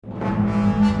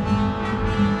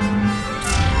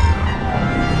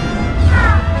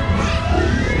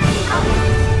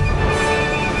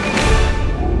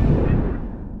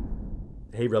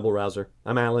Rebel Rouser.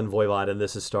 I'm Alan Voivod, and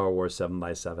this is Star Wars 7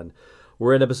 by 7.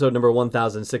 We're at episode number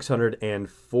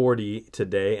 1640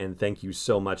 today, and thank you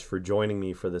so much for joining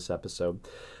me for this episode.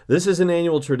 This is an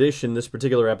annual tradition, this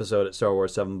particular episode at Star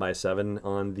Wars 7 by 7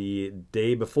 on the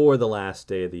day before the last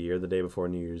day of the year, the day before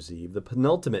New Year's Eve, the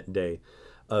penultimate day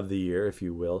of the year, if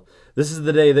you will. This is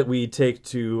the day that we take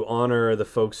to honor the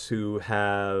folks who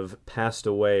have passed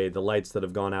away, the lights that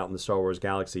have gone out in the Star Wars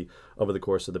galaxy over the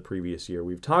course of the previous year.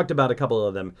 We've talked about a couple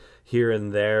of them here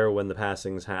and there when the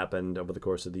passings happened over the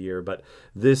course of the year, but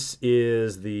this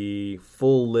is the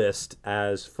full list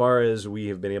as far as we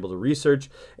have been able to research.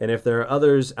 And if there are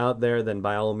others out there, then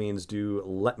by all means do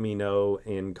let me know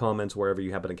in comments wherever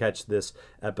you happen to catch this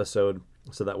episode,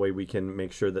 so that way we can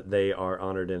make sure that they are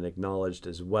honored and acknowledged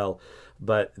as well.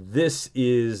 But this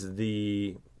is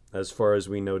the, as far as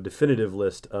we know, definitive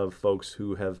list of folks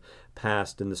who have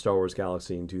passed in the Star Wars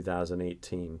galaxy in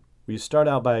 2018. We start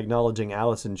out by acknowledging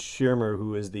Alison Schirmer,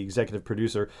 who is the executive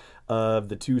producer of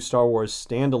the two Star Wars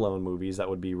standalone movies. That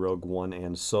would be Rogue One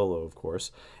and Solo, of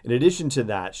course. In addition to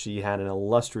that, she had an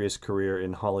illustrious career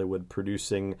in Hollywood,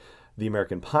 producing the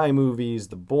American Pie movies,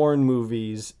 the Bourne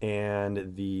movies,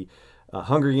 and the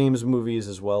Hunger Games movies,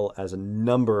 as well as a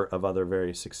number of other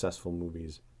very successful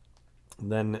movies.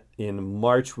 Then in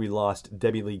March, we lost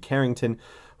Debbie Lee Carrington,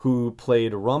 who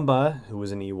played Rumba, who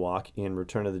was an Ewok in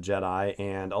Return of the Jedi,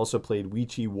 and also played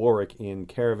Weechi Warwick in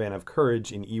Caravan of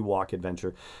Courage in Ewok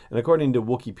Adventure. And according to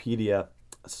Wikipedia,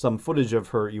 some footage of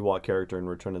her Ewok character in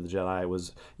Return of the Jedi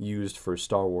was used for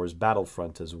Star Wars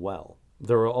Battlefront as well.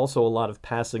 There were also a lot of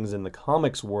passings in the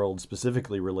comics world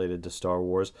specifically related to Star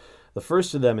Wars. The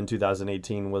first of them in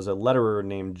 2018 was a letterer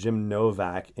named Jim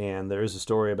Novak, and there is a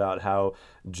story about how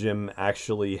Jim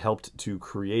actually helped to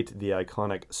create the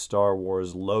iconic Star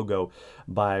Wars logo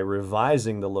by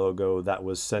revising the logo that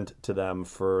was sent to them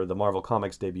for the Marvel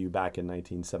Comics debut back in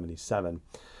 1977.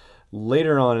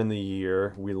 Later on in the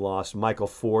year, we lost Michael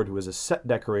Ford, who was a set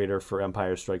decorator for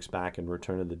Empire Strikes Back and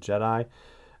Return of the Jedi.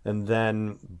 And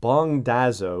then Bong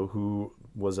Dazo, who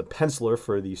was a penciler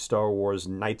for the Star Wars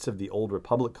Knights of the Old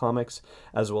Republic comics,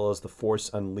 as well as the Force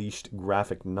Unleashed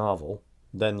graphic novel.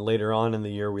 Then later on in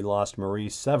the year, we lost Marie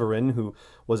Severin, who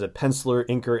was a penciler,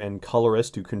 inker, and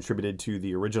colorist who contributed to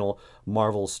the original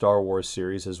Marvel Star Wars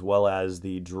series, as well as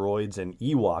the Droids and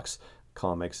Ewoks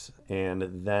comics.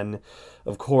 And then,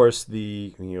 of course,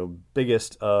 the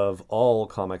biggest of all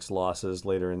comics losses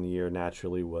later in the year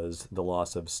naturally was the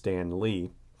loss of Stan Lee.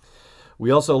 We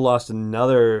also lost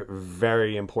another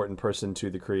very important person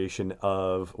to the creation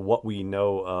of what we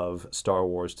know of Star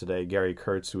Wars today, Gary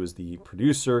Kurtz, who is the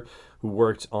producer who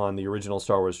worked on the original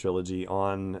Star Wars trilogy,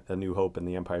 on A New Hope and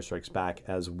The Empire Strikes Back,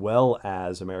 as well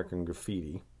as American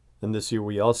Graffiti. And this year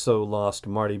we also lost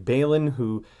Marty Balin,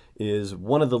 who is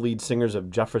one of the lead singers of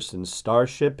Jefferson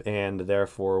Starship, and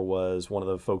therefore was one of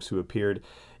the folks who appeared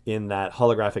in that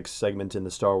holographic segment in the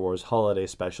Star Wars Holiday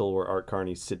Special where Art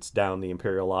Carney sits down the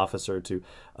Imperial officer to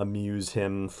amuse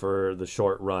him for the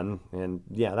short run. And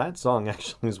yeah, that song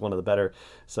actually is one of the better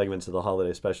segments of the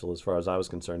Holiday Special as far as I was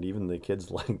concerned. Even the kids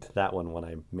liked that one when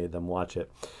I made them watch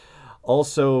it.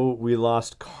 Also, we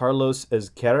lost Carlos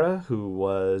Ezquerra, who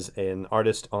was an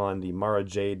artist on the Mara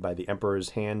Jade by the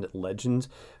Emperor's Hand Legends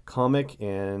comic,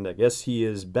 and I guess he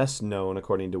is best known,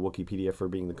 according to Wikipedia, for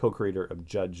being the co-creator of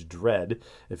Judge Dredd,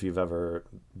 if you've ever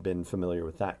been familiar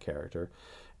with that character.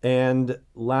 And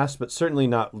last but certainly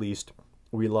not least,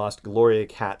 we lost Gloria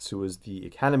Katz, who was the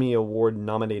Academy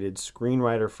Award-nominated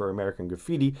screenwriter for American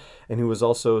Graffiti, and who was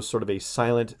also sort of a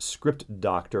silent script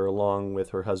doctor, along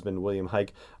with her husband, William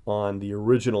Hike, on the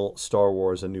original Star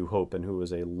Wars A New Hope, and who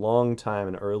was a long-time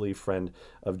and early friend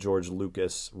of George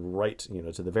Lucas, right,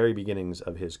 to the very beginnings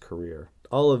of his career.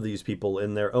 All of these people,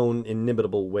 in their own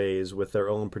inimitable ways, with their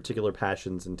own particular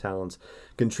passions and talents,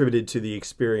 contributed to the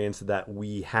experience that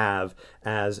we have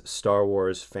as Star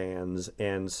Wars fans.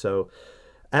 And so,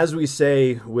 as we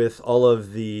say with all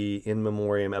of the in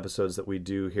memoriam episodes that we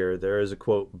do here, there is a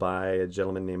quote by a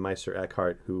gentleman named Meister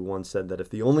Eckhart, who once said that if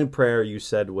the only prayer you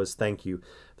said was thank you,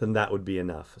 then that would be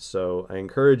enough. So I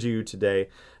encourage you today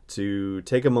to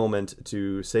take a moment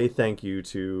to say thank you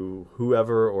to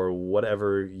whoever or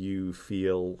whatever you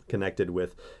feel connected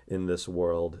with in this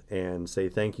world, and say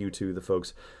thank you to the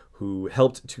folks who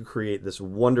helped to create this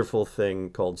wonderful thing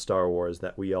called Star Wars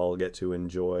that we all get to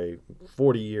enjoy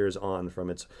 40 years on from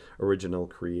its original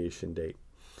creation date.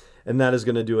 And that is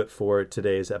going to do it for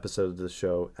today's episode of the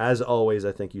show. As always,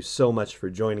 I thank you so much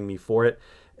for joining me for it,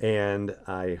 and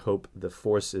I hope the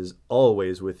Force is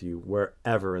always with you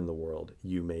wherever in the world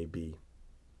you may be.